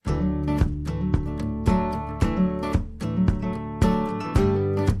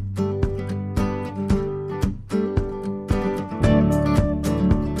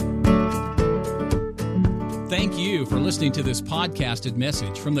you for listening to this podcasted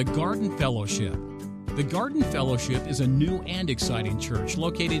message from the Garden Fellowship. The Garden Fellowship is a new and exciting church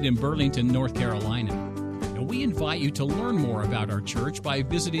located in Burlington, North Carolina. And we invite you to learn more about our church by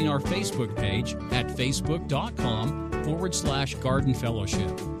visiting our Facebook page at facebook.com/Garden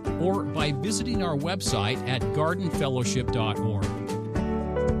Fellowship or by visiting our website at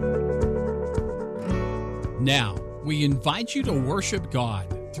gardenfellowship.org. Now, we invite you to worship God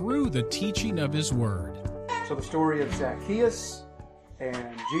through the teaching of His Word. So the story of Zacchaeus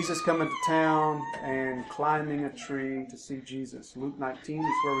and Jesus coming to town and climbing a tree to see Jesus. Luke 19 is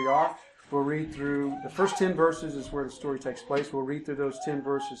where we are. We'll read through the first 10 verses is where the story takes place. We'll read through those 10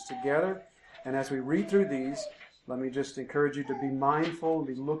 verses together. And as we read through these, let me just encourage you to be mindful and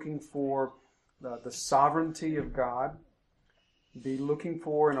be looking for the sovereignty of God. Be looking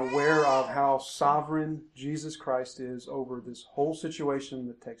for and aware of how sovereign Jesus Christ is over this whole situation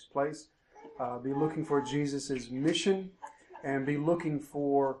that takes place. Be looking for Jesus' mission and be looking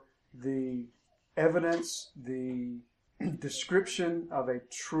for the evidence, the description of a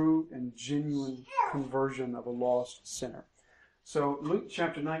true and genuine conversion of a lost sinner. So Luke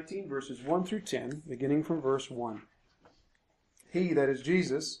chapter 19, verses 1 through 10, beginning from verse 1. He, that is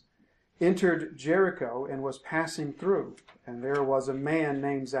Jesus, entered Jericho and was passing through, and there was a man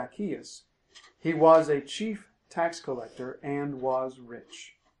named Zacchaeus. He was a chief tax collector and was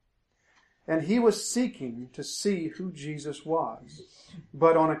rich. And he was seeking to see who Jesus was,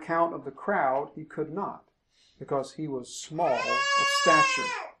 but on account of the crowd he could not, because he was small of stature.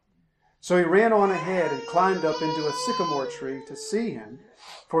 So he ran on ahead and climbed up into a sycamore tree to see him,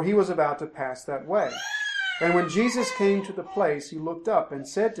 for he was about to pass that way. And when Jesus came to the place, he looked up and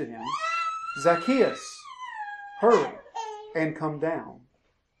said to him, Zacchaeus, hurry and come down,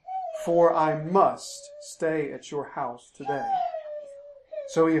 for I must stay at your house today.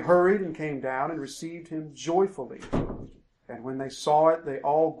 So he hurried and came down and received him joyfully. And when they saw it, they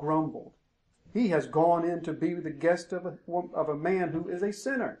all grumbled. He has gone in to be the guest of a man who is a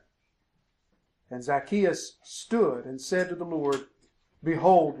sinner. And Zacchaeus stood and said to the Lord,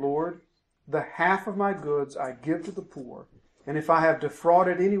 Behold, Lord, the half of my goods I give to the poor, and if I have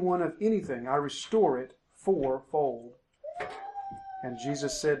defrauded anyone of anything, I restore it fourfold. And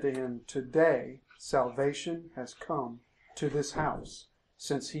Jesus said to him, Today salvation has come to this house,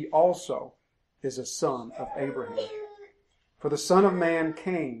 since he also is a son of Abraham. For the Son of Man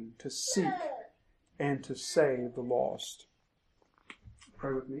came to seek and to save the lost.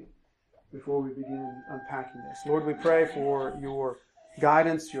 Pray with me before we begin unpacking this. Lord, we pray for your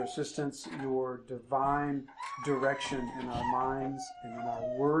guidance, your assistance, your divine direction in our minds and in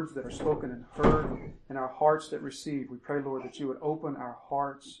our words that are spoken and heard, in our hearts that receive. We pray, Lord, that you would open our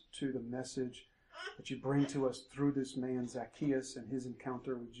hearts to the message that you bring to us through this man Zacchaeus and his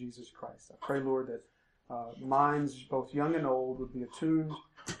encounter with Jesus Christ. I pray, Lord, that minds, both young and old, would be attuned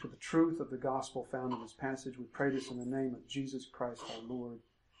to the truth of the gospel found in this passage. We pray this in the name of Jesus Christ our Lord.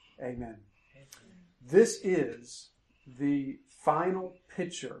 Amen. This is the final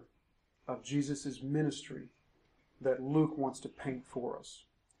picture of Jesus' ministry that Luke wants to paint for us.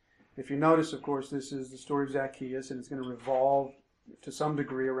 If you notice, of course, this is the story of Zacchaeus, and it's going to revolve to some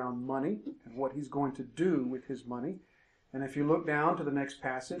degree around money and what he's going to do with his money. And if you look down to the next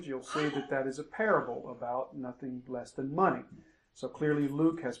passage, you'll see that that is a parable about nothing less than money. So clearly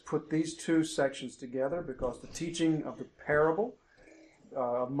Luke has put these two sections together because the teaching of the parable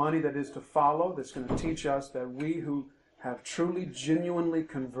of money that is to follow, that's going to teach us that we who have truly, genuinely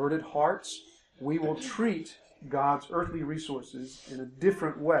converted hearts, we will treat God's earthly resources in a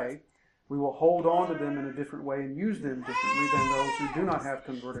different way. We will hold on to them in a different way and use them differently than those who do not have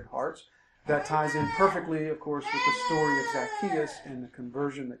converted hearts. That ties in perfectly, of course, with the story of Zacchaeus and the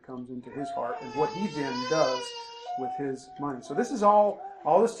conversion that comes into his heart and what he then does with his money. So this is all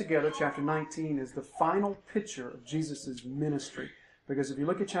this together. Chapter 19 is the final picture of Jesus' ministry. Because if you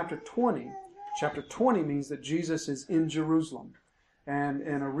look at chapter 20 means that Jesus is in Jerusalem. And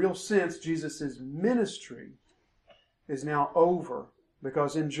in a real sense, Jesus' ministry is now over.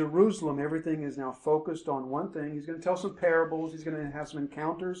 Because in Jerusalem, everything is now focused on one thing. He's going to tell some parables. He's going to have some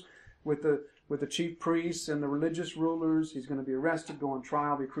encounters with the chief priests and the religious rulers. He's going to be arrested, go on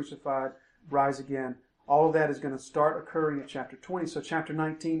trial, be crucified, rise again. All of that is going to start occurring in chapter 20. So chapter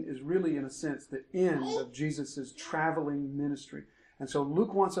 19 is really, in a sense, the end of Jesus' traveling ministry. And so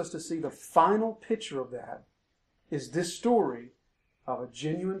Luke wants us to see the final picture of that is this story of a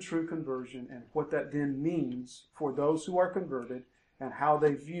genuine, true conversion and what that then means for those who are converted and how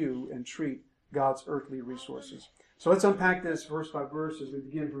they view and treat God's earthly resources. So let's unpack this verse by verse as we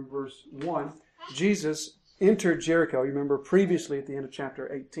begin from verse 1. Jesus entered Jericho. You remember previously at the end of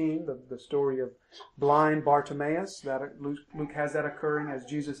chapter 18, the story of blind Bartimaeus. Luke has that occurring as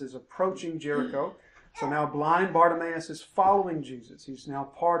Jesus is approaching Jericho. So now blind Bartimaeus is following Jesus. He's now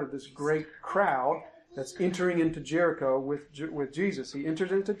part of this great crowd that's entering into Jericho with Jesus. He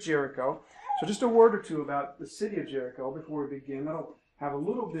enters into Jericho. So just a word or two about the city of Jericho before we begin. That'll have a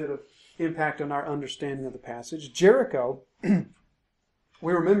little bit of impact on our understanding of the passage. Jericho,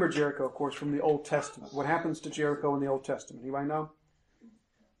 we remember Jericho, of course, from the Old Testament. What happens to Jericho in the Old Testament? Anybody know?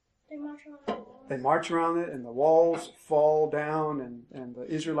 They march around it, and the walls fall down, and the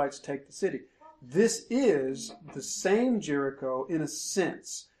Israelites take the city. This is the same Jericho in a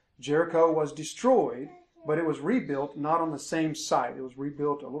sense. Jericho was destroyed, but it was rebuilt not on the same site. It was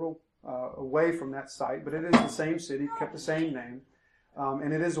rebuilt a little away from that site, but it is the same city, kept the same name.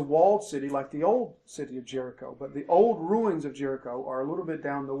 And it is a walled city like the old city of Jericho. But the old ruins of Jericho are a little bit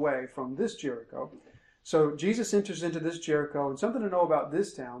down the way from this Jericho. So Jesus enters into this Jericho. And something to know about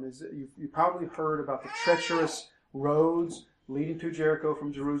this town is that you probably heard about the treacherous roads leading to Jericho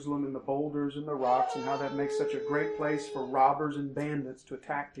from Jerusalem, and the boulders and the rocks, and how that makes such a great place for robbers and bandits to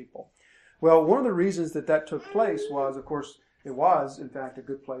attack people. Well, one of the reasons that took place was, of course, it was, in fact, a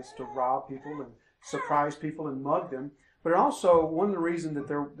good place to rob people and surprise people and mug them. But also, one of the reasons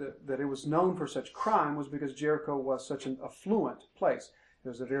that it was known for such crime was because Jericho was such an affluent place. It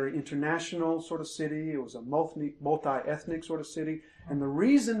was a very international sort of city. It was a multi-ethnic sort of city. And the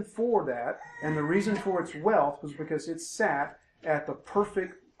reason for that, and the reason for its wealth, was because it sat at the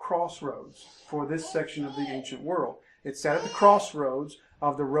perfect crossroads for this section of the ancient world. It sat at the crossroads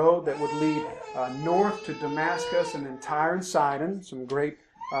of the road that would lead north to Damascus and then Tyre and Sidon, some great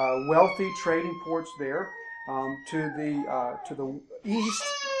wealthy trading ports there. To the east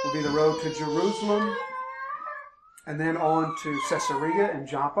would be the road to Jerusalem, and then on to Caesarea and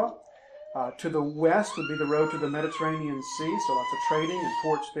Joppa. To the west would be the road to the Mediterranean Sea, so lots of trading and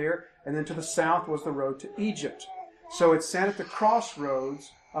ports there. And then to the south was the road to Egypt. So it sat at the crossroads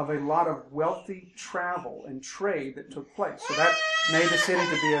of a lot of wealthy travel and trade that took place. So that made the city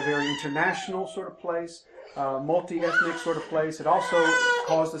to be a very international sort of place, multi-ethnic sort of place. It also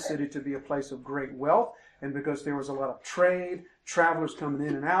caused the city to be a place of great wealth. And because there was a lot of trade, travelers coming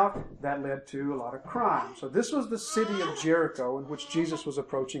in and out, that led to a lot of crime. So this was the city of Jericho in which Jesus was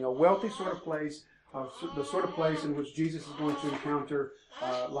approaching, a wealthy sort of place, the sort of place in which Jesus is going to encounter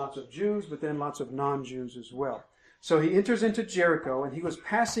lots of Jews, but then lots of non-Jews as well. So he enters into Jericho, and he was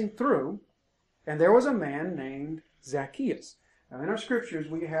passing through, and there was a man named Zacchaeus. Now in our scriptures,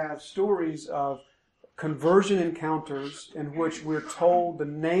 we have stories of conversion encounters in which we're told the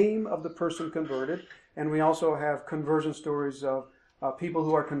name of the person converted. And we also have conversion stories of people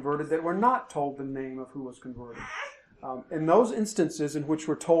who are converted that were not told the name of who was converted. In those instances in which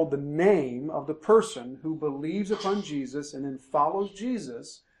we're told the name of the person who believes upon Jesus and then follows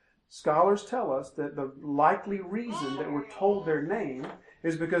Jesus, scholars tell us that the likely reason that we're told their name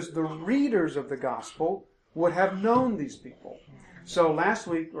is because the readers of the gospel would have known these people. So last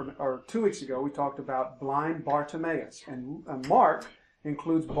week, or 2 weeks ago, we talked about blind Bartimaeus. And Mark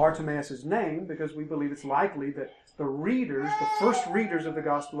includes Bartimaeus' name because we believe it's likely that the first readers of the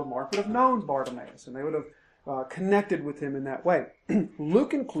Gospel of Mark would have known Bartimaeus, and they would have connected with him in that way.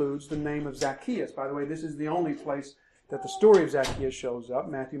 Luke includes the name of Zacchaeus. By the way, this is the only place that the story of Zacchaeus shows up.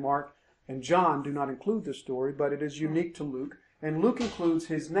 Matthew, Mark, and John do not include this story, but it is unique to Luke. And Luke includes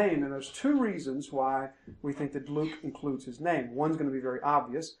his name, and there's 2 reasons why we think that Luke includes his name. One's going to be very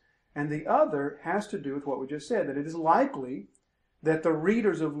obvious, and the other has to do with what we just said, that it is likely that the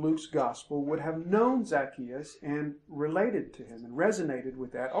readers of Luke's gospel would have known Zacchaeus and related to him and resonated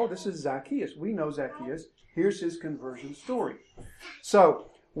with that. Oh, this is Zacchaeus. We know Zacchaeus. Here's his conversion story.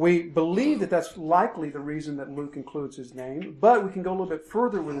 So we believe that that's likely the reason that Luke includes his name, but we can go a little bit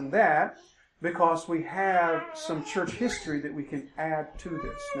further within that because we have some church history that we can add to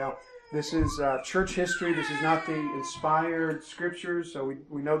this. Now, this is church history. This is not the inspired scriptures, so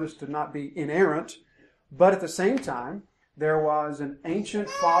we know this to not be inerrant. But at the same time, there was an ancient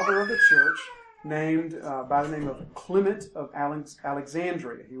father of the church named by the name of Clement of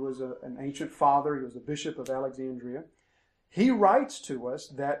Alexandria. He was an ancient father. He was a bishop of Alexandria. He writes to us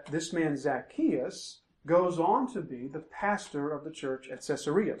that this man Zacchaeus goes on to be the pastor of the church at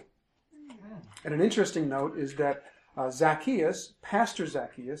Caesarea. And an interesting note is that Zacchaeus, Pastor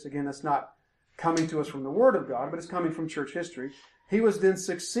Zacchaeus, again, that's not coming to us from the Word of God, but it's coming from church history. He was then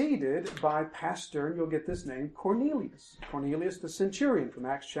succeeded by pastor, and you'll get this name, Cornelius. Cornelius the centurion from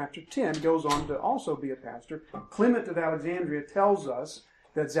Acts chapter 10 goes on to also be a pastor. Clement of Alexandria tells us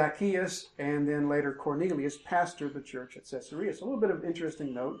that Zacchaeus and then later Cornelius pastored the church at Caesarea. So a little bit of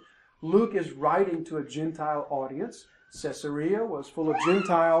interesting note. Luke is writing to a Gentile audience. Caesarea was full of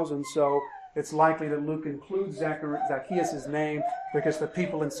Gentiles, and so it's likely that Luke includes Zacchaeus' name because the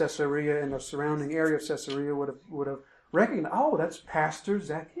people in Caesarea and the surrounding area of Caesarea would have recognized, oh, that's Pastor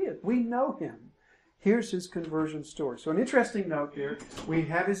Zacchaeus. We know him. Here's his conversion story. So an interesting note there. We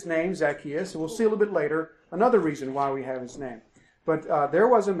have his name, Zacchaeus, and we'll see a little bit later another reason why we have his name. But there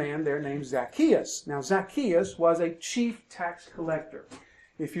was a man there named Zacchaeus. Now, Zacchaeus was a chief tax collector.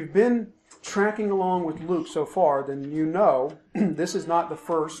 If you've been tracking along with Luke so far, then you know this is not the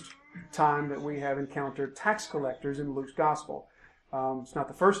first time that we have encountered tax collectors in Luke's gospel. It's not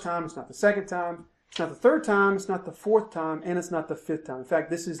the first time, it's not the second time, it's not the third time, it's not the fourth time, and it's not the fifth time. In fact,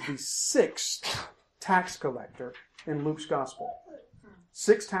 this is the sixth tax collector in Luke's gospel.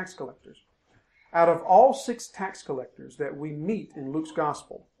 6 tax collectors. Out of all 6 tax collectors that we meet in Luke's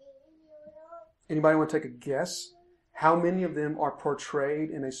gospel, anybody want to take a guess how many of them are portrayed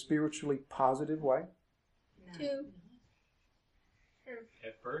in a spiritually positive way? 2.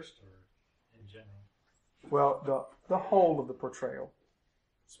 At first or in general? Well, the whole of the portrayal.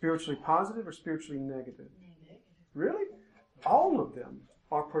 Spiritually positive or spiritually negative? Really? All of them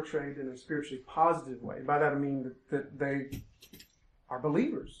are portrayed in a spiritually positive way. By that I mean that they are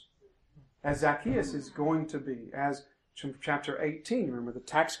believers. As Zacchaeus is going to be. As chapter 18, remember the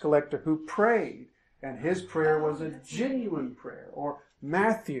tax collector who prayed, and his prayer was a genuine prayer. Or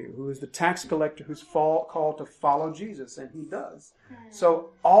Matthew, who is the tax collector who's called to follow Jesus, and he does. So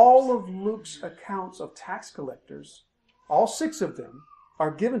all of Luke's accounts of tax collectors, all 6 of them,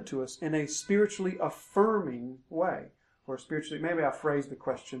 are given to us in a spiritually affirming way. Or spiritually, maybe I phrased the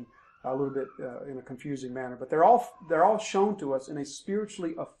question a little bit in a confusing manner, but they're all shown to us in a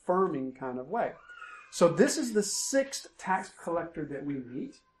spiritually affirming kind of way. So this is the 6th tax collector that we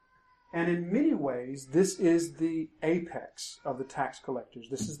meet. And in many ways, this is the apex of the tax collectors.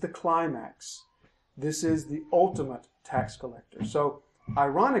 This is the climax. This is the ultimate tax collector. So,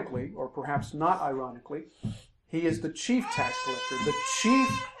 ironically, or perhaps not ironically, he is the chief tax collector. The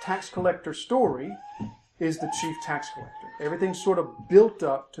chief tax collector story is the chief tax collector. Everything's sort of built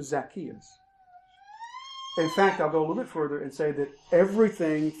up to Zacchaeus. In fact, I'll go a little bit further and say that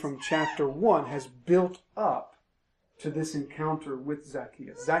everything from chapter 1 has built up to this encounter with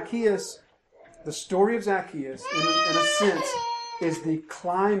Zacchaeus. Zacchaeus, the story of Zacchaeus, in a sense, is the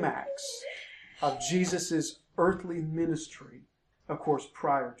climax of Jesus' earthly ministry, of course,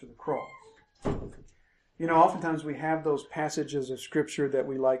 prior to the cross. You know, oftentimes we have those passages of Scripture that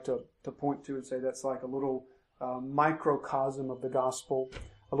we like to point to and say that's like a little microcosm of the gospel,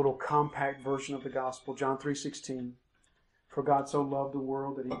 a little compact version of the gospel. John 3:16, for God so loved the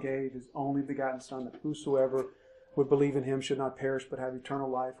world that he gave his only begotten Son, that whosoever would believe in him should not perish but have eternal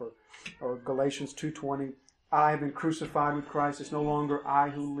life. Or Galatians 2:20, I have been crucified with Christ. It's no longer I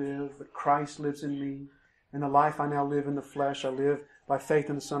who live, but Christ lives in me. And the life I now live in the flesh, I live by faith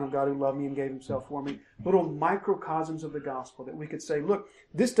in the Son of God who loved me and gave himself for me. Little microcosms of the gospel that we could say, look,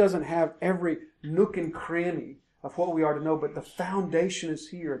 this doesn't have every nook and cranny of what we are to know, but the foundation is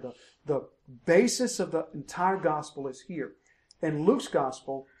here. The basis of the entire gospel is here. In Luke's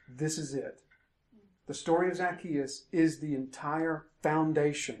gospel, this is it. The story of Zacchaeus is the entire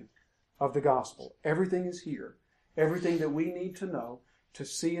foundation of the gospel. Everything is here. Everything that we need to know, to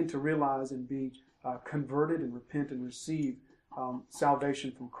see and to realize and be converted and repent and receive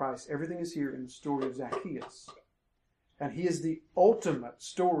salvation from Christ. Everything is here in the story of Zacchaeus. And he is the ultimate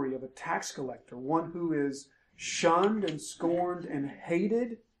story of a tax collector, one who is shunned and scorned and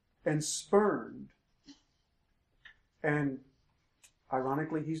hated and spurned. And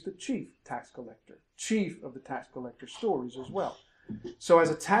ironically, he's the chief tax collector, chief of the tax collector stories as well. So as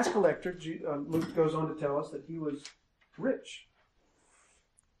a tax collector, Luke goes on to tell us that he was rich.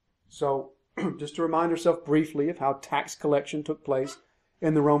 So just to remind ourselves briefly of how tax collection took place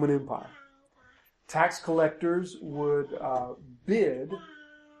in the Roman Empire. Tax collectors would bid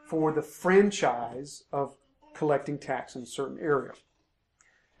for the franchise of collecting tax in a certain area.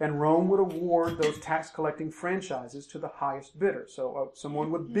 And Rome would award those tax collecting franchises to the highest bidder. So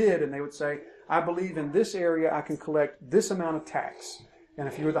someone would bid and they would say, I believe in this area I can collect this amount of tax. And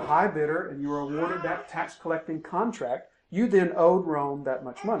if you were the high bidder and you were awarded that tax collecting contract, you then owed Rome that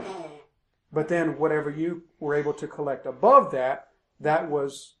much money. But then whatever you were able to collect above that, that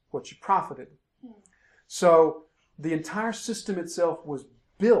was what you profited. So the entire system itself was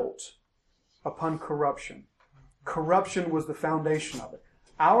built upon corruption. Corruption was the foundation of it.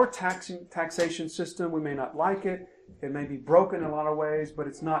 Our taxation system, we may not like it. It may be broken in a lot of ways, but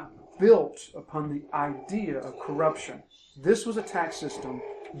it's not built upon the idea of corruption. This was a tax system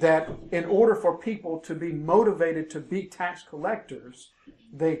that, in order for people to be motivated to be tax collectors,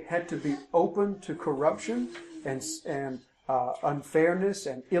 They had to be open to corruption and unfairness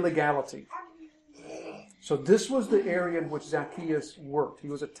and illegality. So this was the area in which Zacchaeus worked. He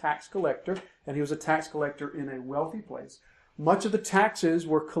was a tax collector, and he was a tax collector in a wealthy place. Much of the taxes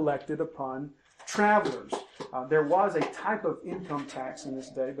were collected upon travelers. There was a type of income tax in this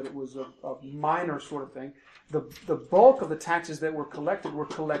day, but it was a minor sort of thing. The bulk of the taxes that were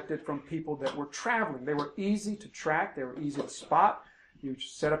collected from people that were traveling. They were easy to track. They were easy to spot. You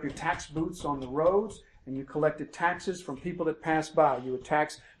set up your tax booths on the roads, and you collected taxes from people that passed by. You would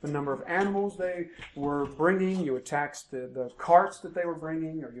tax the number of animals they were bringing. You would tax the carts that they were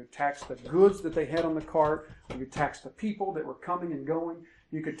bringing, or you would tax the goods that they had on the cart, or you tax the people that were coming and going.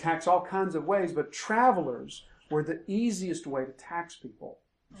 You could tax all kinds of ways, but travelers were the easiest way to tax people.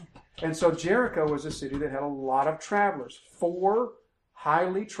 And so Jericho was a city that had a lot of travelers. 4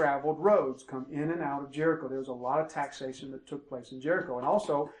 highly traveled roads come in and out of Jericho. There was a lot of taxation that took place in Jericho. And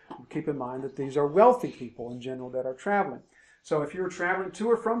also, keep in mind that these are wealthy people in general that are traveling. So if you were traveling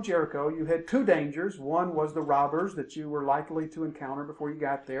to or from Jericho, you had 2 dangers. One was the robbers that you were likely to encounter before you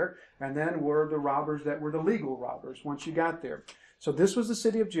got there, and then were the robbers that were the legal robbers once you got there. So this was the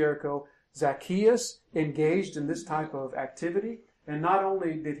city of Jericho. Zacchaeus engaged in this type of activity, and not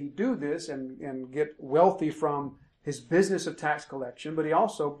only did he do this and get wealthy from his business of tax collection, but he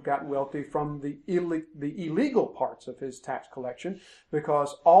also got wealthy from the illegal parts of his tax collection,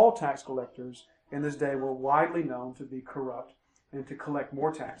 because all tax collectors in this day were widely known to be corrupt and to collect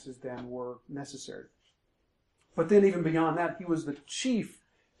more taxes than were necessary. But then even beyond that, he was the chief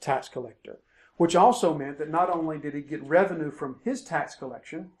tax collector, which also meant that not only did he get revenue from his tax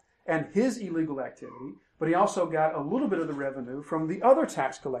collection and his illegal activity, but he also got a little bit of the revenue from the other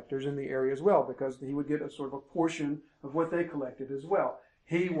tax collectors in the area as well, because he would get a sort of a portion of what they collected as well.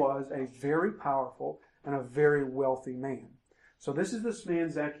 He was a very powerful and a very wealthy man. So this is this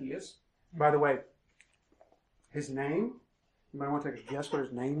man Zacchaeus. By the way, his name, you might want to take a guess what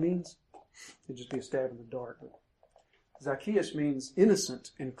his name means. It'd just be a stab in the dark. But Zacchaeus means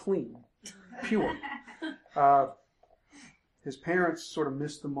innocent and clean, pure. His parents sort of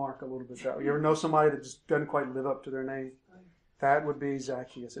missed the mark a little bit. You ever know somebody that just doesn't quite live up to their name? That would be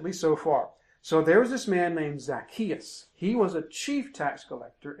Zacchaeus, at least so far. So there was this man named Zacchaeus. He was a chief tax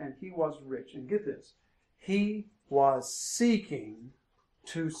collector, and he was rich. And get this, he was seeking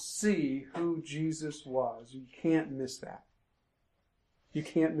to see who Jesus was. You can't miss that. You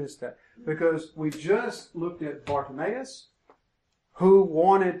can't miss that. Because we just looked at Bartimaeus, who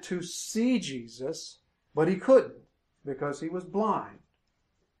wanted to see Jesus, but he couldn't, because he was blind.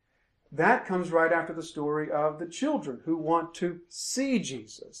 That comes right after the story of the children who want to see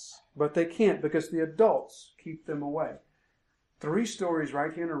Jesus, but they can't because the adults keep them away. 3 stories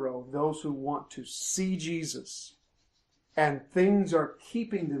right here in a row of those who want to see Jesus, and things are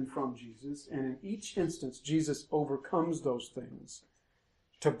keeping them from Jesus, and in each instance Jesus overcomes those things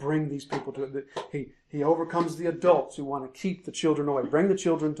to bring these people to it. He overcomes the adults who want to keep the children away. Bring the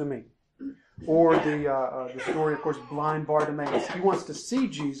children to me. Or the story, of course, blind Bartimaeus. He wants to see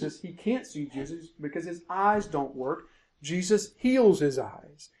Jesus. He can't see Jesus because his eyes don't work. Jesus heals his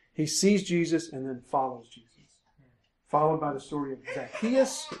eyes. He sees Jesus and then follows Jesus. Followed by the story of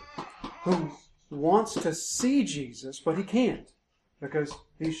Zacchaeus, who wants to see Jesus, but he can't because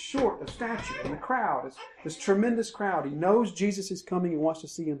he's short of stature. And the crowd is this tremendous crowd. He knows Jesus is coming. He wants to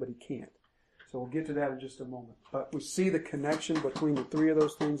see him, but he can't. So we'll get to that in just a moment. But we see the connection between the 3 of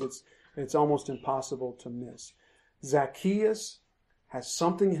those things. It's almost impossible to miss. Zacchaeus has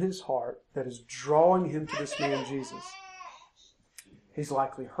something in his heart that is drawing him to this man Jesus. He's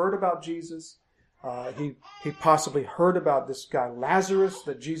likely heard about Jesus. He possibly heard about this guy Lazarus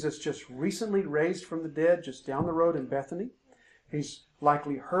that Jesus just recently raised from the dead just down the road in Bethany. He's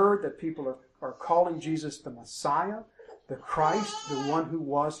likely heard that people are calling Jesus the Messiah, the Christ, the one who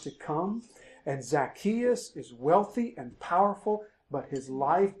was to come. And Zacchaeus is wealthy and powerful, but his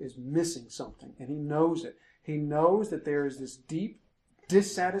life is missing something, and he knows it. He knows that there is this deep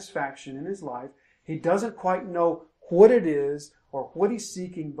dissatisfaction in his life. He doesn't quite know what it is or what he's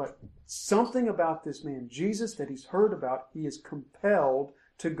seeking, but something about this man Jesus that he's heard about, he is compelled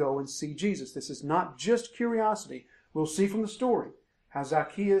to go and see Jesus. This is not just curiosity. We'll see from the story how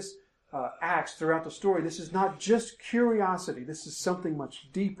Zacchaeus acts throughout the story. This is not just curiosity. This is something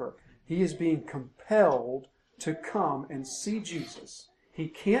much deeper. He is being compelled to come and see Jesus. He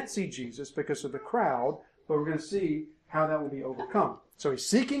can't see Jesus because of the crowd, but we're going to see how that will be overcome. So he's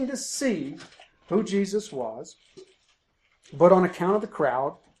seeking to see who Jesus was, but on account of the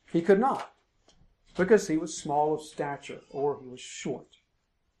crowd, he could not because he was small of stature or he was short.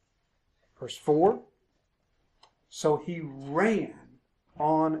 Verse 4, so he ran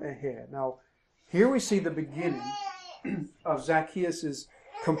on ahead. Now, here we see the beginning of Zacchaeus'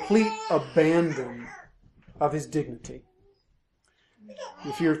 complete abandon of his dignity.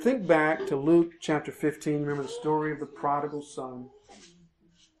 If you think back to Luke chapter 15, remember the story of the prodigal son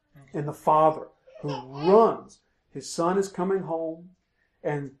and the father who runs. His son is coming home,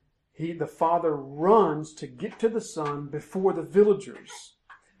 and the father runs to get to the son before the villagers.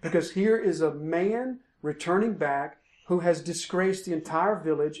 Because here is a man returning back who has disgraced the entire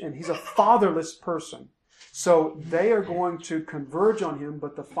village, and he's a fatherless person. So they are going to converge on him,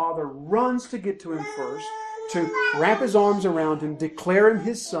 but the father runs to get to him first, to wrap his arms around him, declare him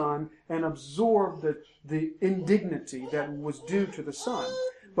his son, and absorb the indignity that was due to the son.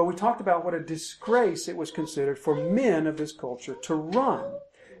 But we talked about what a disgrace it was considered for men of this culture to run.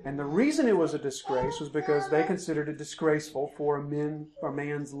 And the reason it was a disgrace was because they considered it disgraceful for a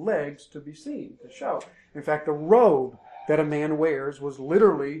man's legs to be seen, to show. In fact, the robe that a man wears was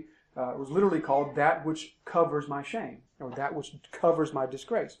literally called that which covers my shame, or that which covers my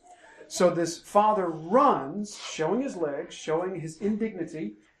disgrace. So this father runs, showing his legs, showing his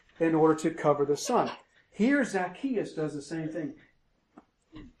indignity, in order to cover the son. Here Zacchaeus does the same thing.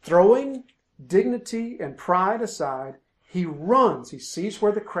 Throwing dignity and pride aside, he runs. He sees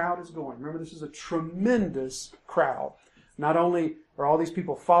where the crowd is going. Remember, this is a tremendous crowd. Not only are all these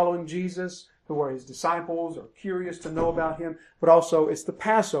people following Jesus, who are his disciples, or curious to know about him, but also it's the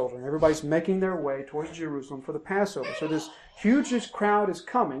Passover, and everybody's making their way towards Jerusalem for the Passover. So this huge crowd is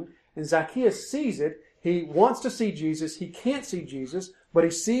coming, and Zacchaeus sees it. He wants to see Jesus. He can't see Jesus, but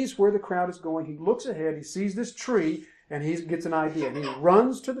he sees where the crowd is going. He looks ahead. He sees this tree, and he gets an idea. And he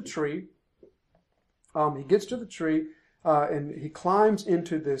runs to the tree. He gets to the tree, and he climbs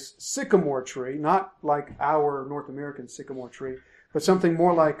into this sycamore tree, not like our North American sycamore tree, but something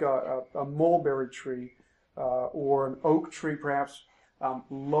more like a mulberry tree or an oak tree, perhaps.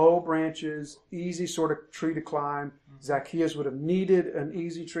 Low branches, easy sort of tree to climb. Zacchaeus would have needed an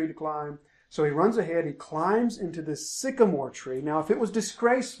easy tree to climb. So he runs ahead, he climbs into this sycamore tree. Now, if it was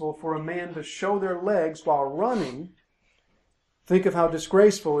disgraceful for a man to show their legs while running, think of how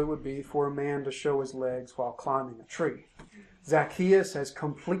disgraceful it would be for a man to show his legs while climbing a tree. Zacchaeus has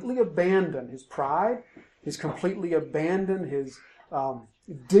completely abandoned his pride. He's completely abandoned his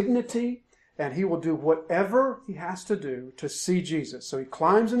dignity, and he will do whatever he has to do to see Jesus. So he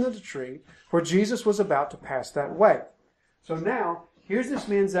climbs into the tree where Jesus was about to pass that way. So now, here's this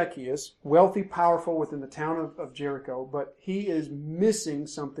man Zacchaeus, wealthy, powerful within the town of Jericho, but he is missing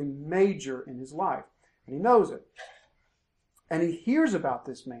something major in his life, and he knows it. And he hears about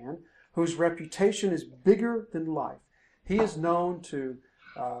this man whose reputation is bigger than life. He is known to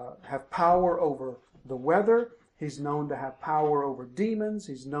have power over the weather. He's known to have power over demons.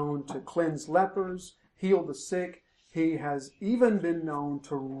 He's known to cleanse lepers, heal the sick. He has even been known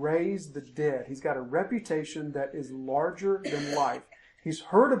to raise the dead. He's got a reputation that is larger than life. He's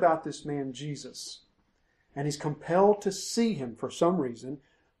heard about this man, Jesus, and he's compelled to see him for some reason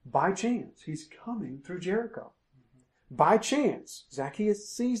by chance. He's coming through Jericho. By chance, Zacchaeus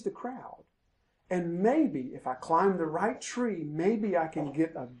sees the crowd. And maybe, if I climb the right tree, maybe I can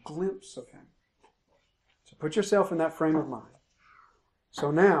get a glimpse of him. So put yourself in that frame of mind.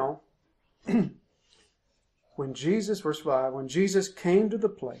 So now, when Jesus, verse 5, when Jesus came to the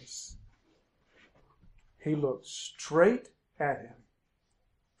place, he looked straight at him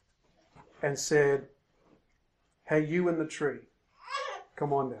and said, "Hey, you in the tree,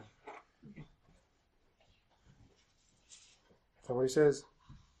 come on down." Is that what he says?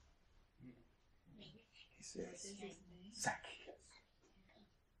 He says, Zacchaeus.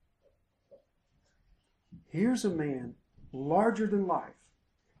 Here's a man larger than life.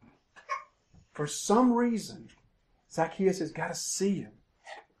 For some reason, Zacchaeus has got to see him.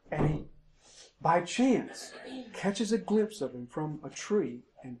 And he, by chance, catches a glimpse of him from a tree.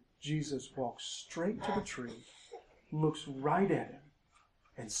 And Jesus walks straight to the tree, looks right at him,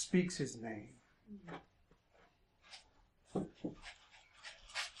 and speaks his name.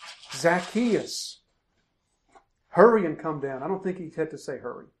 Zacchaeus, hurry and come down. I don't think he had to say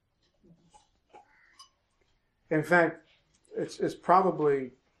hurry. In fact, it's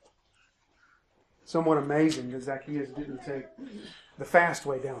probably somewhat amazing that Zacchaeus didn't take the fast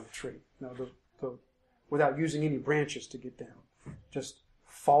way down the tree, without using any branches to get down, just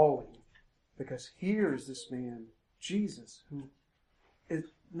falling. Because here's this man, Jesus, who is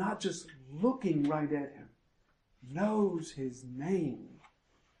not just looking right at him, knows his name.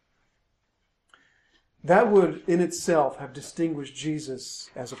 That would in itself have distinguished Jesus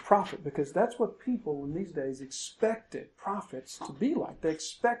as a prophet, because that's what people in these days expected prophets to be like. They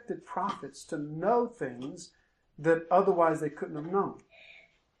expected prophets to know things that otherwise they couldn't have known.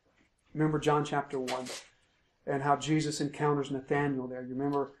 Remember John chapter 1 and how Jesus encounters Nathanael there. You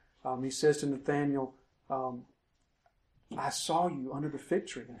remember he says to Nathanael, I saw you under the fig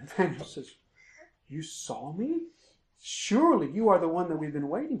tree. And Nathanael says, you saw me? Surely you are the one that we've been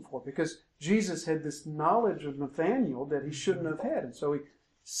waiting for, because Jesus had this knowledge of Nathanael that he shouldn't have had. And so he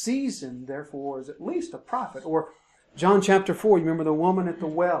sees him, therefore, as at least a prophet. Or John chapter 4, you remember the woman at the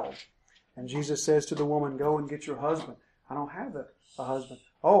well. And Jesus says to the woman, go and get your husband. I don't have a husband.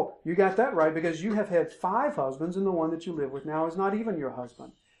 Oh, you got that right, because you have had 5 husbands, and the one that you live with now is not even your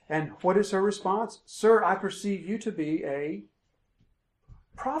husband. And what is her response? Sir, I perceive you to be a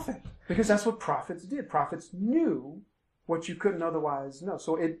prophet. Because that's what prophets did. Prophets knew what you couldn't otherwise know.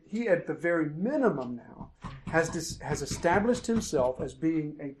 So he, at the very minimum now, has established himself as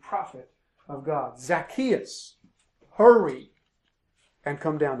being a prophet of God. Zacchaeus, hurry and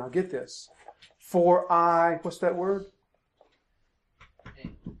come down. Now get this. For I, what's that word?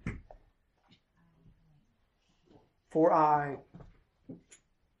 For I,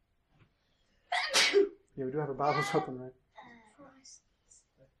 yeah, we do have our Bibles open, right?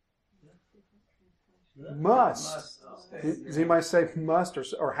 Must. Does anybody say must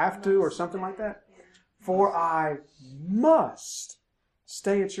or have to or something like that? For I must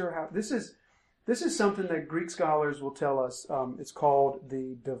stay at your house. This is something that Greek scholars will tell us. It's called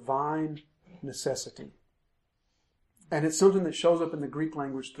the divine necessity. And it's something that shows up in the Greek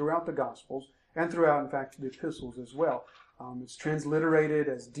language throughout the Gospels and throughout, in fact, the epistles as well. It's transliterated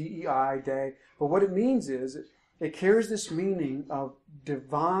as DEI, day. But what it means is it carries this meaning of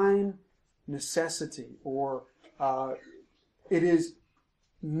divine necessity, or it is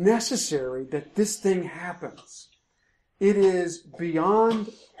necessary that this thing happens. It is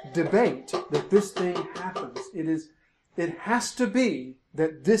beyond debate that this thing happens. It has to be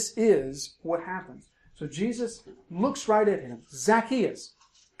that this is what happens. So Jesus looks right at him. Zacchaeus,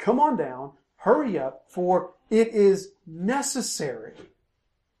 come on down, hurry up, for it is necessary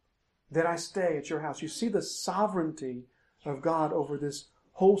that I stay at your house. You see the sovereignty of God over this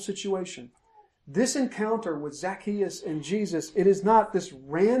whole situation. This encounter with Zacchaeus and Jesus, it is not this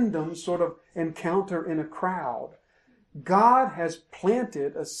random sort of encounter in a crowd. God has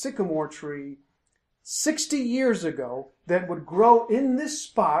planted a sycamore tree 60 years ago that would grow in this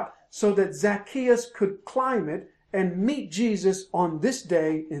spot so that Zacchaeus could climb it and meet Jesus on this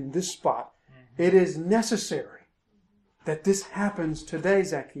day in this spot. It is necessary that this happens today,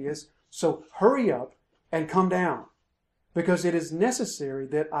 Zacchaeus, so hurry up and come down, because it is necessary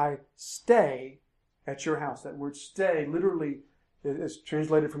that I stay at your house. That word stay literally is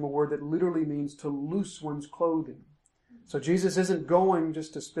translated from a word that literally means to loose one's clothing. So Jesus isn't going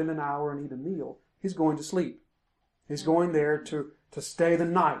just to spend an hour and eat a meal. He's going to sleep. He's going there to stay the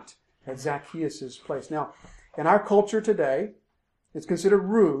night at Zacchaeus' place. Now, in our culture today, it's considered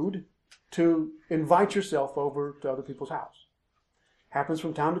rude to invite yourself over to other people's house. Happens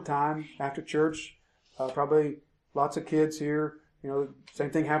from time to time after church. Probably lots of kids here. You know,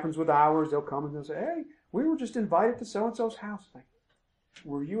 same thing happens with ours. They'll come and they'll say, hey, we were just invited to so-and-so's house. Like,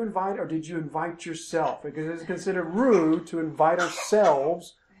 were you invited, or did you invite yourself? Because it's considered rude to invite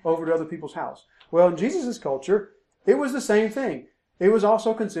ourselves over to other people's house. Well, in Jesus' culture, it was the same thing. It was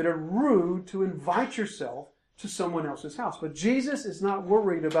also considered rude to invite yourself to someone else's house. But Jesus is not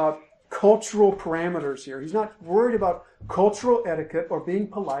worried about cultural parameters here. He's not worried about cultural etiquette or being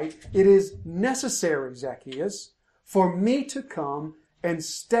polite. It is necessary, Zacchaeus, for me to come and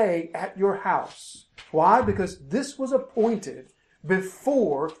stay at your house. Why? Because this was appointed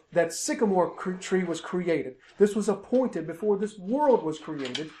before that sycamore tree was created. This was appointed before this world was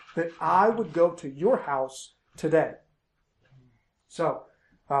created, that I would go to your house today. So,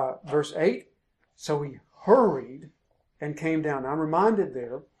 verse 8, so he hurried and came down. Now, I'm reminded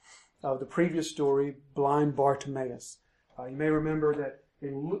there of the previous story, blind Bartimaeus. You may remember that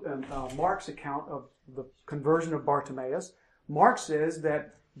in Mark's account of the conversion of Bartimaeus, Mark says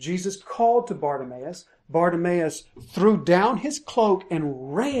that Jesus called to Bartimaeus. Bartimaeus threw down his cloak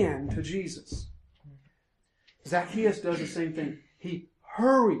and ran to Jesus. Zacchaeus does the same thing. He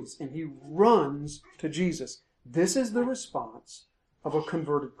hurries and he runs to Jesus. This is the response of a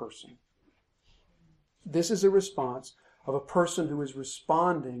converted person. This is a response of a person who is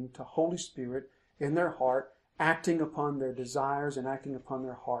responding to Holy Spirit in their heart, acting upon their desires and acting upon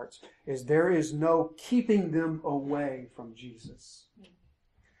their hearts. Is there is no keeping them away from Jesus.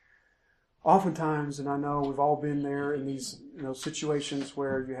 Oftentimes, and I know we've all been there in these situations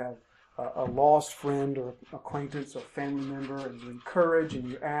where you have a lost friend or acquaintance or family member, and you encourage and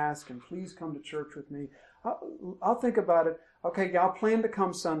you ask, and please come to church with me. I'll think about it. Okay, yeah, I'll plan to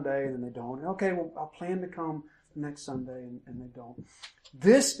come Sunday, and then they don't. Okay, well, I'll plan to come next Sunday, and they don't.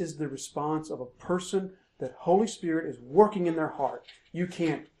 This is the response of a person that Holy Spirit is working in their heart. You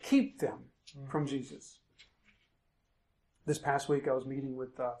can't keep them from Jesus. This past week I was meeting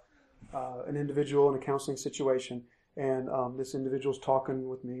with an individual in a counseling situation, and this individual's talking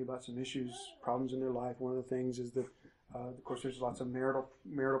with me about some issues, problems in their life. One of the things is that, of course, there's lots of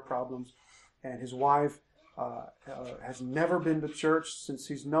marital problems, and his wife has never been to church since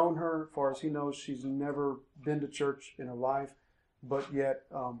he's known her. As far as he knows, she's never been to church in her life. But yet,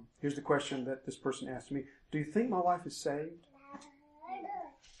 here's the question that this person asked me: do you think my wife is saved?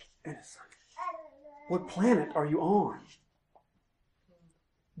 And it's like, what planet are you on?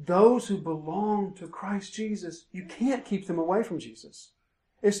 Those who belong to Christ Jesus, you can't keep them away from Jesus.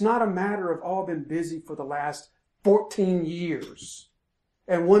 It's not a matter of, oh, I've been busy for the last 14 years,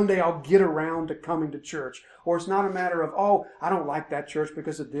 and one day I'll get around to coming to church. Or it's not a matter of, oh, I don't like that church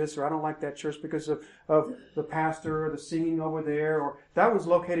because of this, or I don't like that church because of the pastor or the singing over there, or that was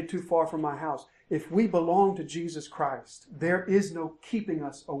located too far from my house. If we belong to Jesus Christ, there is no keeping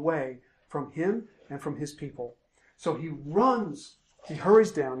us away from Him and from His people. So he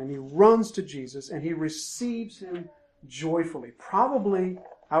hurries down and he runs to Jesus and he receives Him joyfully. Probably,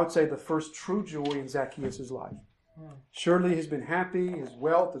 I would say, the first true joy in Zacchaeus' life. Surely he's been happy, his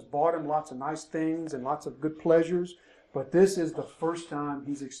wealth has bought him lots of nice things and lots of good pleasures, but this is the first time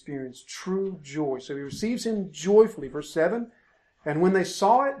he's experienced true joy. So he receives Him joyfully. Verse 7, and when they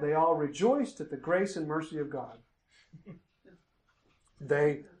saw it, they all rejoiced at the grace and mercy of God.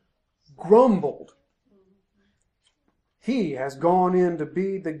 They grumbled. He has gone in to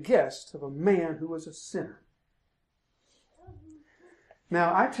be the guest of a man who was a sinner.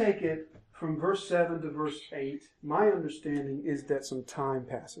 Now, I take it from verse 7 to verse 8, my understanding is that some time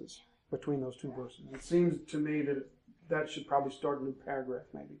passes between those two verses. It seems to me that should probably start a new paragraph,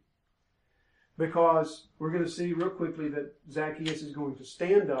 maybe. Because we're going to see real quickly that Zacchaeus is going to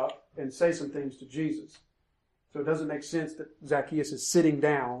stand up and say some things to Jesus. So it doesn't make sense that Zacchaeus is sitting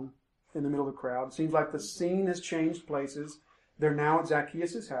down in the middle of the crowd. It seems like the scene has changed places. They're now at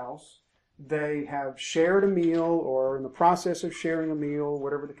Zacchaeus' house. They have shared a meal or in the process of sharing a meal,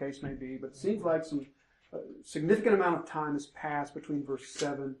 whatever the case may be. But it seems like some significant amount of time has passed between verse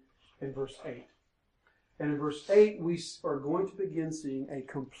 7 and verse 8. And in verse 8, we are going to begin seeing a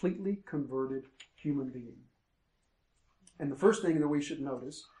completely converted human being. And the first thing that we should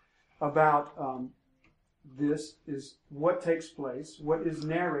notice about this is what takes place, what is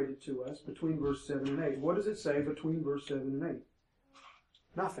narrated to us between verse 7 and 8. What does it say between verse 7 and 8?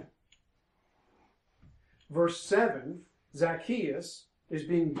 Nothing. Verse 7, Zacchaeus is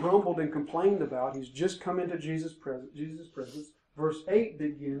being grumbled and complained about. He's just come into Jesus' presence. Verse 8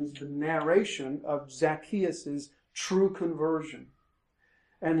 begins the narration of Zacchaeus' true conversion.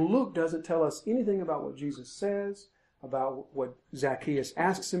 And Luke doesn't tell us anything about what Jesus says, about what Zacchaeus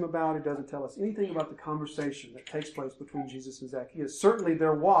asks him about. It doesn't tell us anything about the conversation that takes place between Jesus and Zacchaeus. Certainly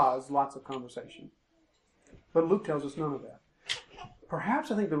there was lots of conversation, but Luke tells us none of that.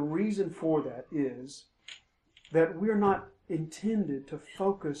 Perhaps I think the reason for that is that we're not intended to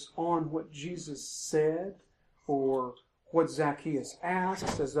focus on what Jesus said or what Zacchaeus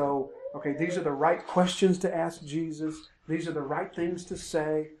asks, as though, okay, these are the right questions to ask Jesus, these are the right things to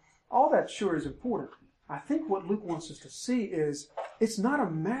say. All that sure is important. I think what Luke wants us to see is it's not a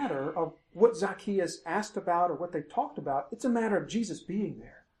matter of what Zacchaeus asked about or what they talked about. It's a matter of Jesus being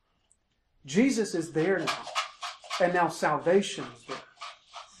there. Jesus is there now, and now salvation is there.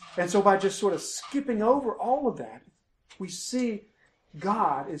 And so by just sort of skipping over all of that, we see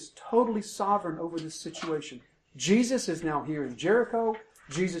God is totally sovereign over this situation. Jesus is now here in Jericho.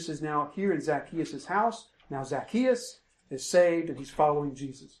 Jesus is now here in Zacchaeus' house. Now Zacchaeus is saved and he's following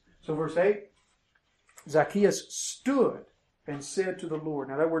Jesus. So verse 8, Zacchaeus stood and said to the Lord.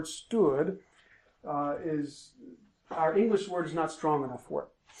 Now that word stood is, our English word is not strong enough for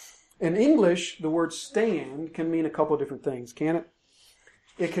it. In English, the word stand can mean a couple of different things, can it?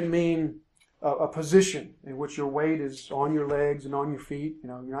 It can mean a position in which your weight is on your legs and on your feet. You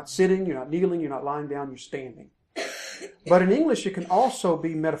know, you're not sitting, you're not kneeling, you're not lying down, you're standing. But in English, it can also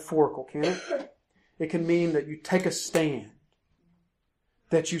be metaphorical, can it? It can mean that you take a stand,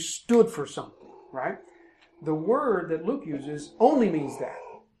 that you stood for something, right? The word that Luke uses only means that.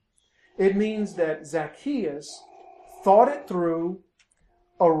 It means that Zacchaeus thought it through,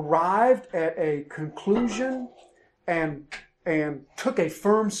 arrived at a conclusion, and took a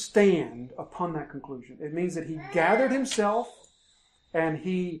firm stand upon that conclusion. It means that he gathered himself and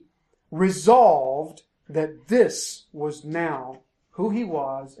he resolved that this was now who he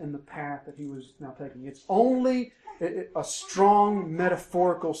was and the path that he was now taking. It's only a strong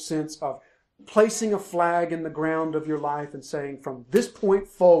metaphorical sense of placing a flag in the ground of your life and saying, from this point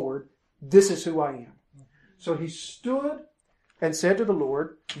forward, this is who I am. So he stood and said to the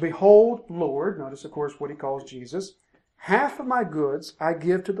Lord, behold, Lord, notice of course what he calls Jesus, half of my goods I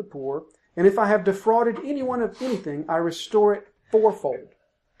give to the poor, and if I have defrauded anyone of anything, I restore it fourfold.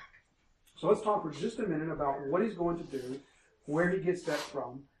 So let's talk for just a minute about what he's going to do, where he gets that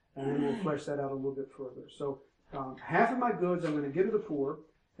from, and then we'll flesh that out a little bit further. So half of my goods I'm going to give to the poor,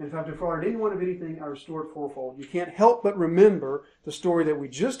 and if I've defrauded anyone of anything, I restore it fourfold. You can't help but remember the story that we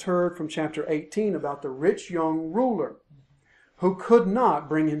just heard from chapter 18 about the rich young ruler who could not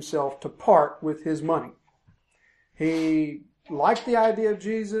bring himself to part with his money. He liked the idea of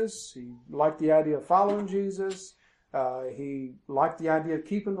Jesus. He liked the idea of following Jesus. He liked the idea of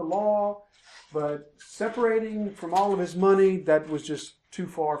keeping the law. But separating from all of his money, that was just too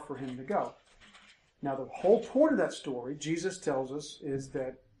far for him to go. Now, the whole point of that story, Jesus tells us, is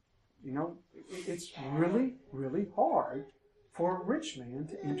that, it's really, really hard for a rich man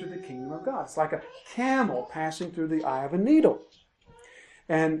to enter the kingdom of God. It's like a camel passing through the eye of a needle.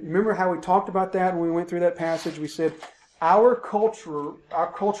 And remember how we talked about that when we went through that passage? We said our cultural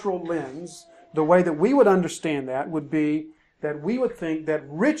lens, the way that we would understand that would be that we would think that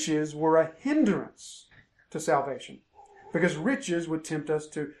riches were a hindrance to salvation. Because riches would tempt us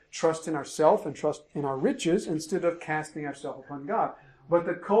to trust in ourselves and trust in our riches instead of casting ourselves upon God. But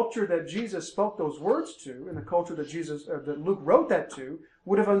the culture that Jesus spoke those words to, and the culture that that Luke wrote that to,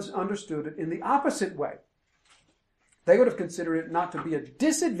 would have understood it in the opposite way. They would have considered it not to be a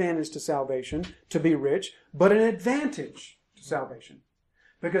disadvantage to salvation to be rich, but an advantage to salvation.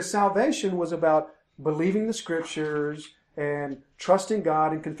 Because salvation was about believing the Scriptures and trusting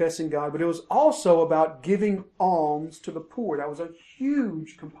God and confessing God, but it was also about giving alms to the poor. That was a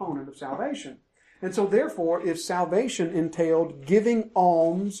huge component of salvation. And so therefore, if salvation entailed giving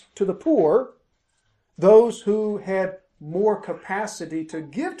alms to the poor, those who had more capacity to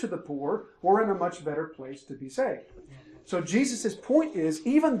give to the poor were in a much better place to be saved. So Jesus' point is,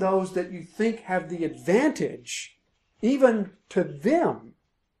 even those that you think have the advantage, even to them,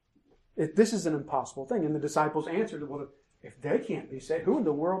 this is an impossible thing. And the disciples answered, well, if they can't be saved, who in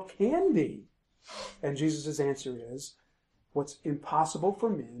the world can be? And Jesus' answer is, what's impossible for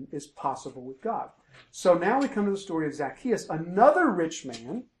men is possible with God. So now we come to the story of Zacchaeus, another rich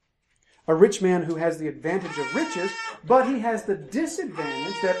man, a rich man who has the advantage of riches, but he has the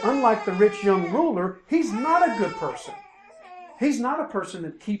disadvantage that unlike the rich young ruler, he's not a good person. He's not a person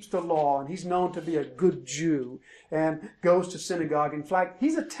that keeps the law, and he's known to be a good Jew and goes to synagogue. In fact,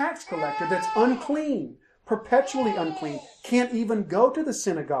 he's a tax collector that's unclean, perpetually unclean, can't even go to the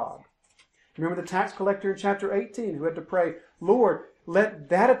synagogue. Remember the tax collector in chapter 18 who had to pray, Lord, let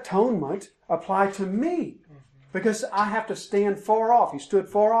that atonement apply to me because I have to stand far off. He stood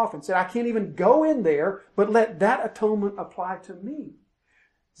far off and said, I can't even go in there, but let that atonement apply to me.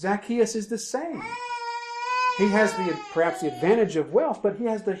 Zacchaeus is the same. He has perhaps the advantage of wealth, but he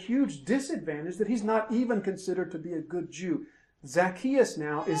has the huge disadvantage that he's not even considered to be a good Jew. Zacchaeus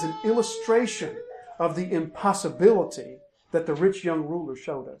now is an illustration of the impossibility that the rich young ruler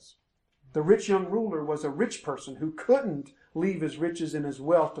showed us. The rich young ruler was a rich person who couldn't leave his riches and his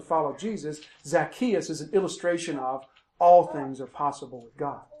wealth to follow Jesus. Zacchaeus is an illustration of all things are possible with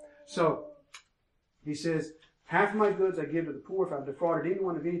God. So, he says, half of my goods I give to the poor. If I've defrauded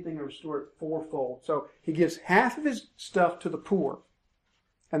anyone of anything, I restore it fourfold. So, he gives half of his stuff to the poor.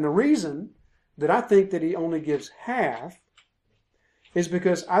 And the reason that I think that he only gives half is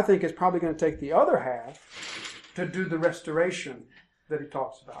because I think it's probably going to take the other half to do the restoration that he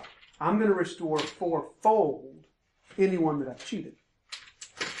talks about. I'm going to restore fourfold anyone that I've cheated.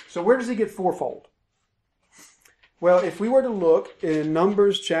 So where does he get fourfold? Well, if we were to look in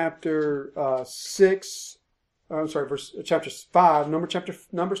Numbers chapter 5, Numbers chapter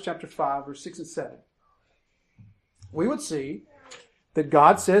 5, verse 6 and 7, we would see that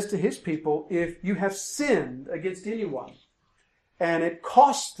God says to his people, if you have sinned against anyone, and it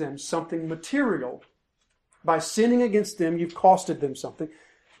costs them something material, by sinning against them, you've costed them something.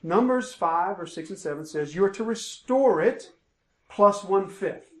 Numbers 5 or 6 and 7 says you are to restore it plus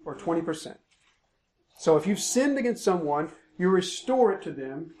 1/5 or 20%. So if you've sinned against someone, you restore it to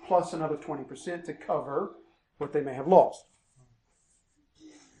them plus another 20% to cover what they may have lost.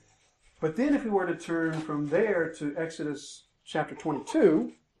 But then if we were to turn from there to Exodus chapter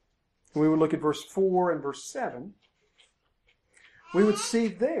 22, we would look at verse 4 and verse 7, we would see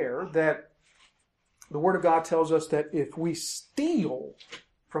there that the Word of God tells us that if we steal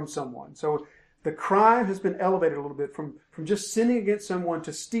from someone, so the crime has been elevated a little bit from just sinning against someone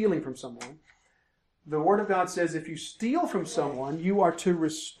to stealing from someone. The Word of God says if you steal from someone, you are to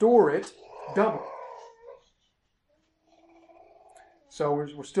restore it double. So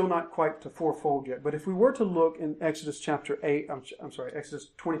we're still not quite to fourfold yet. But if we were to look in Exodus chapter 8, Exodus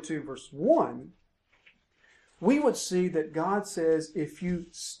 22 verse 1, we would see that God says if you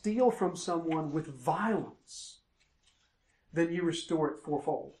steal from someone with violence, then you restore it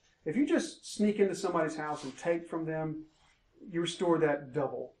fourfold. If you just sneak into somebody's house and take from them, you restore that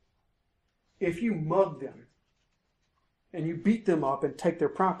double. If you mug them and you beat them up and take their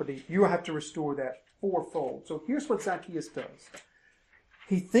property, you have to restore that fourfold. So here's what Zacchaeus does.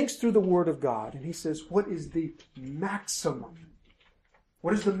 He thinks through the Word of God and he says, what is the maximum?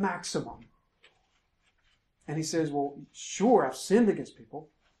 What is the maximum? And he says, well, sure, I've sinned against people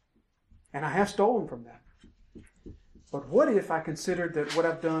and I have stolen from them. But what if I considered that what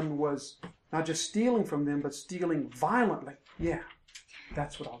I've done was not just stealing from them, but stealing violently? Yeah,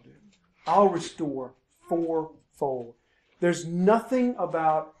 that's what I'll do. I'll restore fourfold. There's nothing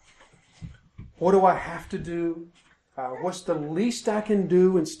about what do I have to do? What's the least I can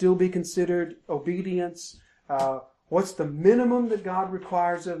do and still be considered obedience? What's the minimum that God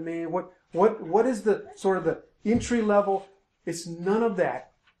requires of me? What is the sort of the entry level? It's none of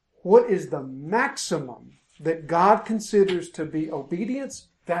that. What is the maximum that God considers to be obedience?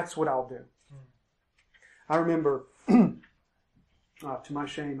 That's what I'll do. I remember, to my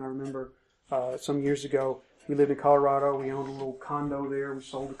shame, some years ago, we lived in Colorado. We owned a little condo there. We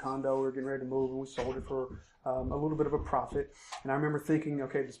sold the condo. We were getting ready to move, and we sold it for a little bit of a profit. And I remember thinking,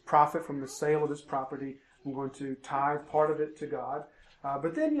 okay, this profit from the sale of this property, I'm going to tithe part of it to God.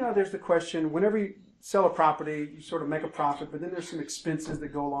 But then, there's the question, whenever you sell a property, you sort of make a profit, but then there's some expenses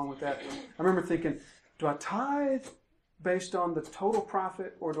that go along with that. I remember thinking, do I tithe based on the total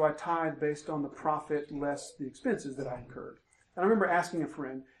profit, or do I tithe based on the profit less the expenses that I incurred? And I remember asking a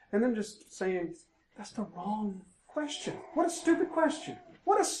friend, and then just saying, that's the wrong question. What a stupid question.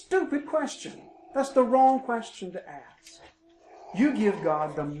 What a stupid question. That's the wrong question to ask. You give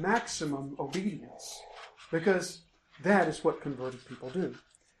God the maximum obedience, because that is what converted people do.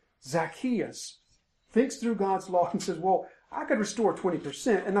 Zacchaeus thinks through God's law and says, well, I could restore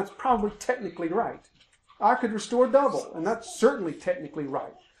 20%, and that's probably technically right. I could restore double, and that's certainly technically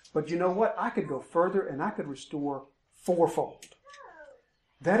right. But you know what? I could go further, and I could restore fourfold.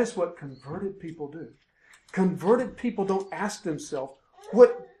 That is what converted people do. Converted people don't ask themselves,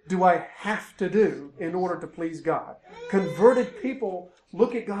 what do I have to do in order to please God? Converted people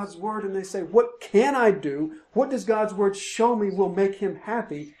look at God's Word and they say, what can I do? What does God's Word show me will make Him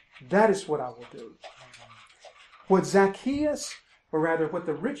happy? That is what I will do. What Zacchaeus, or rather what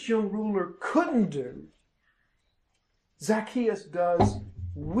the rich young ruler couldn't do, Zacchaeus does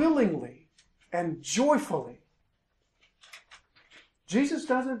willingly and joyfully. Jesus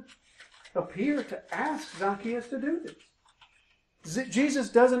doesn't appear to ask Zacchaeus to do this. Jesus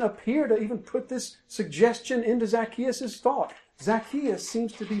doesn't appear to even put this suggestion into Zacchaeus' thought. Zacchaeus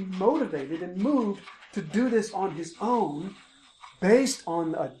seems to be motivated and moved to do this on his own, based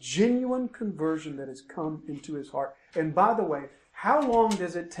on a genuine conversion that has come into his heart. And by the way, how long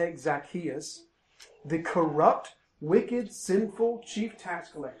does it take Zacchaeus, the corrupt, wicked, sinful chief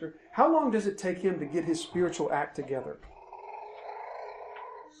tax collector, how long does it take him to get his spiritual act together?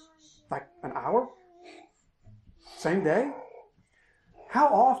 Like an hour? Same day? How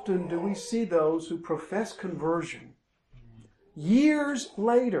often do we see those who profess conversion years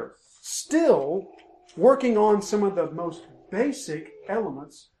later still working on some of the most basic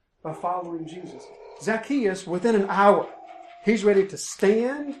elements of following Jesus? Zacchaeus, within an hour, he's ready to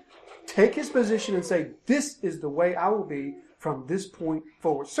stand, take his position and say, this is the way I will be from this point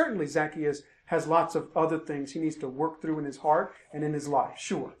forward. Certainly Zacchaeus has lots of other things he needs to work through in his heart and in his life,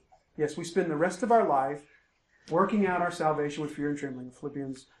 sure. Yes, we spend the rest of our life working out our salvation with fear and trembling,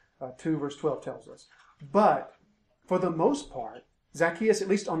 Philippians 2 verse 12 tells us. But for the most part, Zacchaeus, at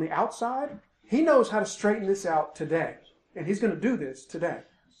least on the outside, he knows how to straighten this out today. And he's going to do this today.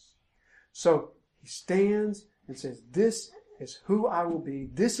 So he stands and says, this is who I will be.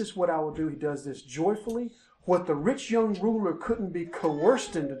 This is what I will do. He does this joyfully. What the rich young ruler couldn't be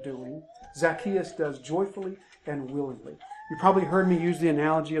coerced into doing, Zacchaeus does joyfully and willingly. You probably heard me use the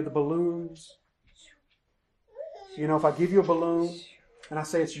analogy of the balloons. You know, if I give you a balloon and I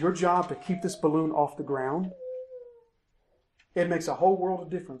say it's your job to keep this balloon off the ground, it makes a whole world of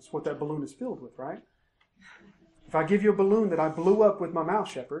difference what that balloon is filled with, right? If I give you a balloon that I blew up with my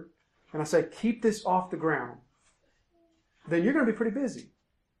mouse shepherd and I say, keep this off the ground, then you're going to be pretty busy.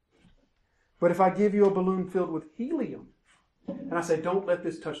 But if I give you a balloon filled with helium and I say, don't let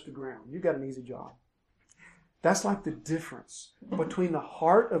this touch the ground, you've got an easy job. That's like the difference between the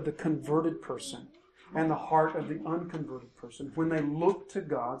heart of the converted person and the heart of the unconverted person when they look to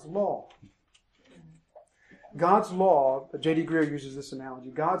God's law. God's law, J.D. Greear uses this analogy,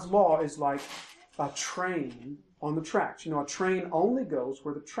 God's law is like a train on the tracks. You know, a train only goes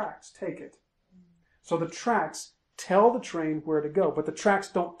where the tracks take it. So the tracks tell the train where to go, but the tracks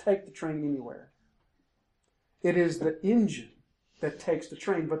don't take the train anywhere. It is the engine that takes the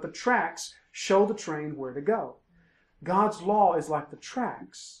train, but the tracks show the train where to go. God's law is like the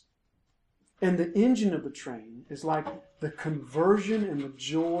tracks, and the engine of the train is like the conversion and the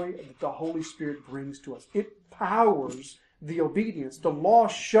joy that the Holy Spirit brings to us. It powers the obedience. The law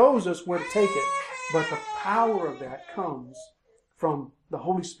shows us where to take it, but the power of that comes from the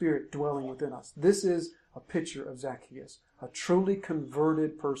Holy Spirit dwelling within us. This is a picture of Zacchaeus, a truly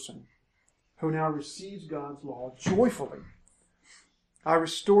converted person who now receives God's law joyfully. I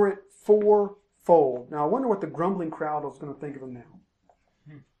restore it fourfold. Now I wonder what the grumbling crowd is going to think of him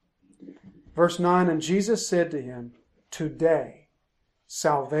now. Verse 9, and Jesus said to him, today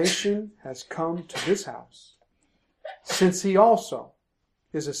salvation has come to this house, since he also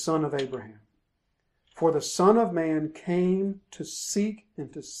is a son of Abraham. For the Son of Man came to seek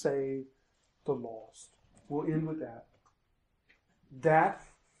and to save the lost. We'll end with that. That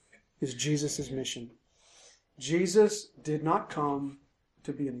is Jesus' mission. Jesus did not come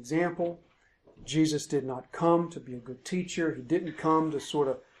to be an example. Jesus did not come to be a good teacher. He didn't come to sort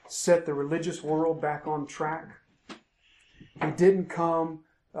of set the religious world back on track. He didn't come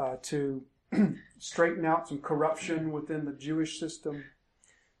to straighten out some corruption within the Jewish system.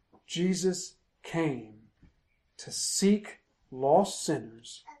 Jesus came to seek lost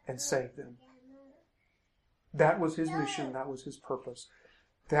sinners and save them. That was his mission. That was his purpose.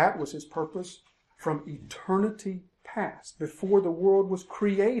 That was his purpose from eternity past, before the world was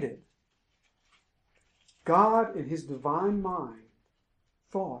created. God, in his divine mind,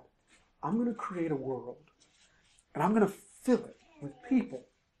 thought, I'm going to create a world, and I'm going to fill it with people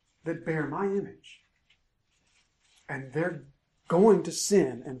that bear my image. And they're going to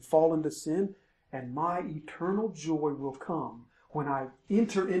sin and fall into sin, and my eternal joy will come when I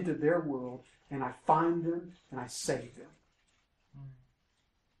enter into their world and I find them and I save them.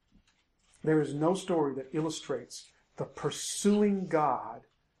 There is no story that illustrates the pursuing God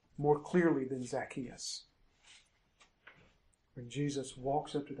more clearly than Zacchaeus. When Jesus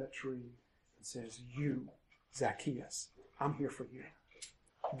walks up to that tree and says, you, Zacchaeus, I'm here for you.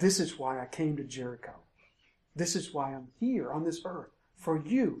 This is why I came to Jericho. This is why I'm here on this earth, for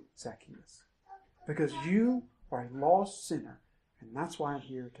you, Zacchaeus. Because you are a lost sinner, and that's why I'm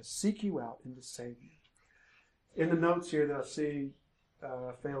here, to seek you out and to save you. In the notes here that I see,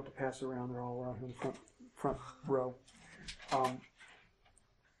 failed to pass around, they're all around here in the front row.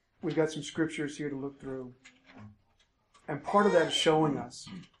 We've got some scriptures here to look through. And part of that is showing us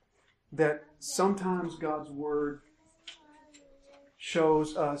that sometimes God's Word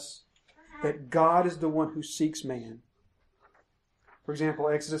shows us that God is the one who seeks man. For example,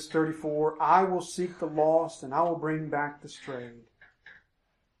 Exodus 34, I will seek the lost and I will bring back the strayed.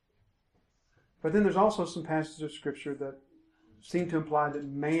 But then there's also some passages of Scripture that seem to imply that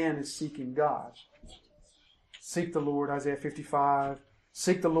man is seeking God. Seek the Lord, Isaiah 55.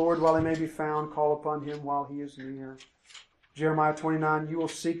 Seek the Lord while he may be found. Call upon him while he is near. Jeremiah 29, you will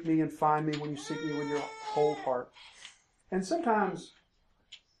seek me and find me when you seek me with your whole heart. And sometimes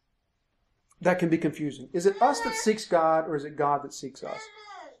that can be confusing. Is it us that seeks God, or is it God that seeks us?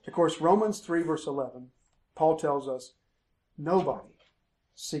 Of course, Romans 3 verse 11, Paul tells us, nobody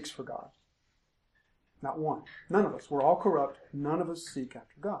seeks for God. Not one. None of us. We're all corrupt. None of us seek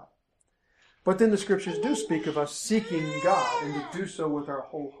after God. But then the Scriptures do speak of us seeking God, and to do so with our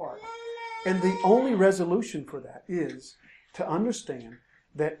whole heart. And the only resolution for that is to understand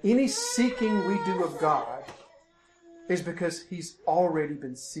that any seeking we do of God is because He's already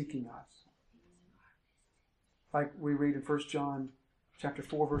been seeking us. Like we read in 1 John chapter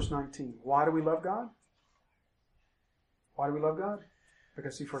 4, verse 19. Why do we love God? Why do we love God?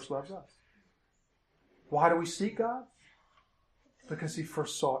 Because He first loves us. Why do we seek God? Because He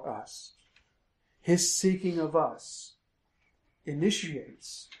first sought us. His seeking of us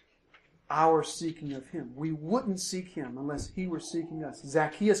initiates our seeking of Him. We wouldn't seek Him unless He were seeking us.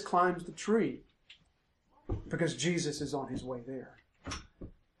 Zacchaeus climbs the tree because Jesus is on His way there.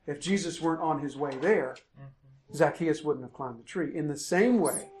 If Jesus weren't on His way there, Zacchaeus wouldn't have climbed the tree. In the same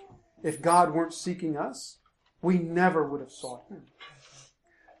way, if God weren't seeking us, we never would have sought Him.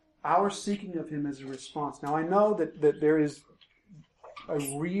 Our seeking of Him is a response. Now I know that there is a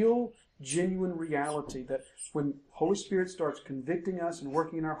real, genuine reality that when Holy Spirit starts convicting us and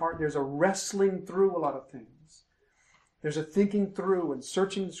working in our heart, there's a wrestling through a lot of things. There's a thinking through and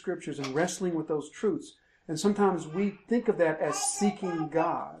searching the Scriptures and wrestling with those truths. And sometimes we think of that as seeking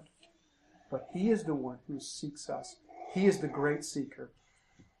God. but He is the one who seeks us. He is the great seeker.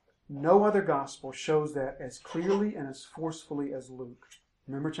 No other gospel shows that as clearly and as forcefully as Luke.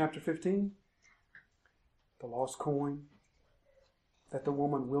 Remember chapter 15? The lost coin, that the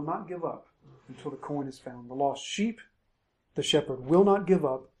woman will not give up until the coin is found. The lost sheep, the shepherd will not give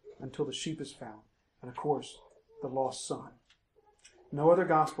up until the sheep is found. And of course, the lost son. No other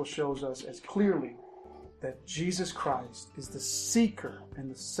gospel shows us as clearly that Jesus Christ is the seeker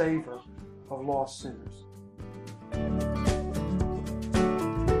and the saver of lost sinners.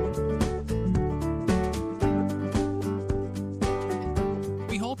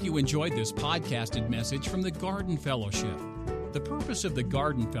 We hope you enjoyed this podcasted message from the Garden Fellowship. The purpose of the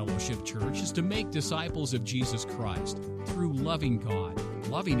Garden Fellowship Church is to make disciples of Jesus Christ through loving God,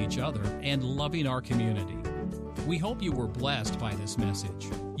 loving each other, and loving our community. We hope you were blessed by this message.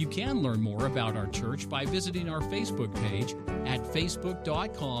 You can learn more about our church by visiting our Facebook page at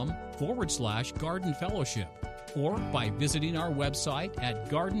facebook.com/Garden Fellowship or by visiting our website at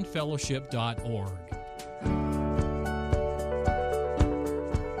gardenfellowship.org.